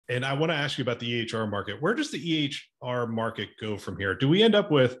And I want to ask you about the EHR market. Where does the EHR market go from here? Do we end up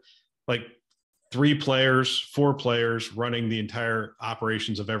with like 3 players, 4 players running the entire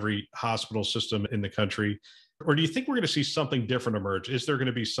operations of every hospital system in the country? Or do you think we're going to see something different emerge? Is there going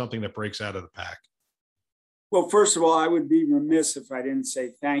to be something that breaks out of the pack? Well, first of all, I would be remiss if I didn't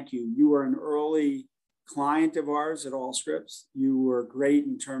say thank you. You were an early client of ours at Allscripts. You were great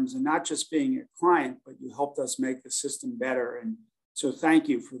in terms of not just being a client, but you helped us make the system better. And so thank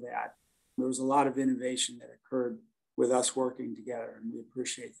you for that. There was a lot of innovation that occurred with us working together, and we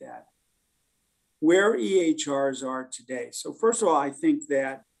appreciate that. Where EHRs are today. So first of all, I think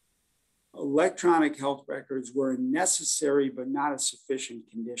that electronic health records were a necessary but not a sufficient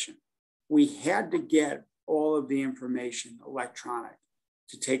condition. We had to get all of the information electronic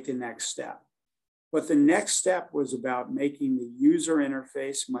to take the next step. But the next step was about making the user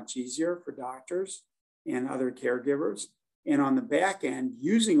interface much easier for doctors and other caregivers. And on the back end,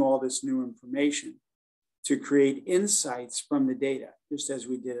 using all this new information to create insights from the data, just as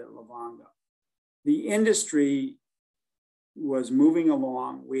we did at Livongo. The industry was moving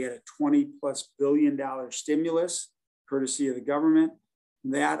along. We had a $20+ billion stimulus, courtesy of the government,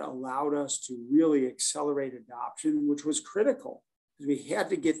 that allowed us to really accelerate adoption, which was critical because we had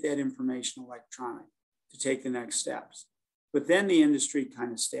to get that information electronic to take the next steps. But then the industry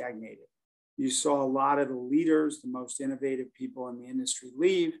kind of stagnated. You saw a lot of the leaders, the most innovative people in the industry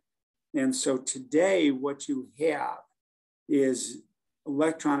leave. And so today what you have is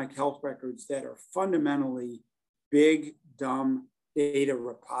electronic health records that are fundamentally big, dumb data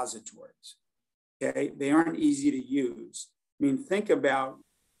repositories. Okay, they aren't easy to use. I mean, think about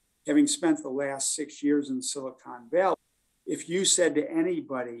having spent the last 6 years in Silicon Valley. If you said to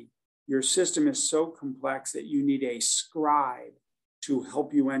anybody, your system is so complex that you need a scribe to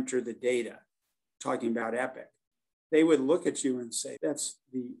help you enter the data, talking about Epic, they would look at you and say, that's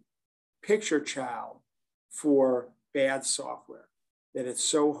the picture child for bad software, that it's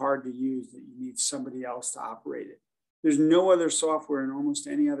so hard to use that you need somebody else to operate it. There's no other software in almost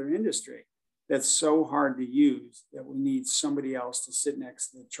any other industry that's so hard to use that we need somebody else to sit next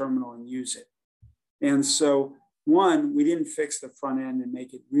to the terminal and use it. And so, one, we didn't fix the front end and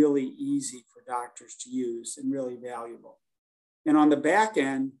make it really easy for doctors to use and really valuable. And on the back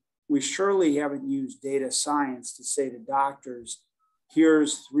end, we surely haven't used data science to say to doctors,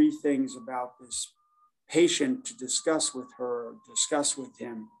 here's 3 things about this patient to discuss with her or discuss with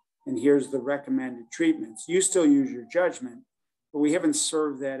him, and here's the recommended treatments. You still use your judgment, but we haven't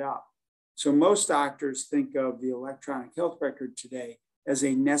served that up. So most doctors think of the electronic health record today as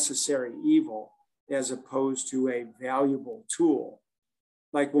a necessary evil as opposed to a valuable tool.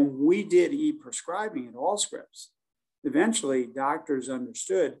 Like when we did e-prescribing at Allscripts, eventually doctors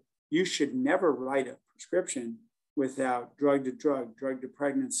understood you should never write a prescription without drug to drug, drug to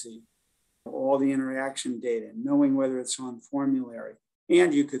pregnancy, all the interaction data, knowing whether it's on formulary,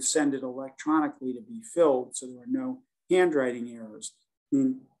 and you could send it electronically to be filled so there were no handwriting errors. I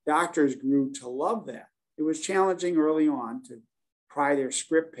mean, doctors grew to love that. It was challenging early on to pry their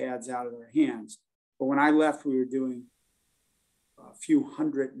script pads out of their hands. But when I left, we were doing a few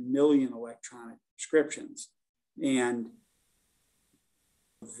 100 million electronic prescriptions. And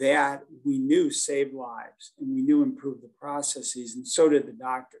that we knew saved lives and we knew improved the processes, and so did the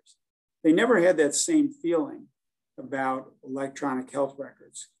doctors. They never had that same feeling about electronic health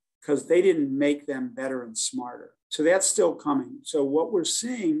records because they didn't make them better and smarter. So that's still coming. So what we're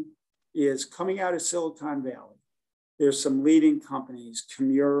seeing is coming out of Silicon Valley. There's some leading companies,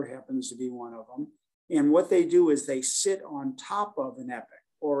 Commure happens to be one of them. And what they do is they sit on top of an Epic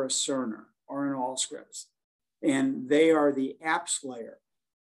or a Cerner or an Allscripts, and they are the apps layer.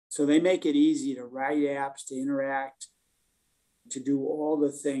 So they make it easy to write apps, to interact, to do all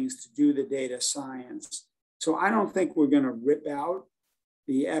the things, to do the data science. So I don't think we're going to rip out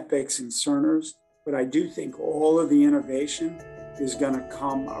the Epics and Cerners, but I do think all of the innovation is going to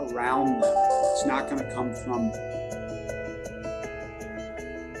come around them. It's not going to come from them.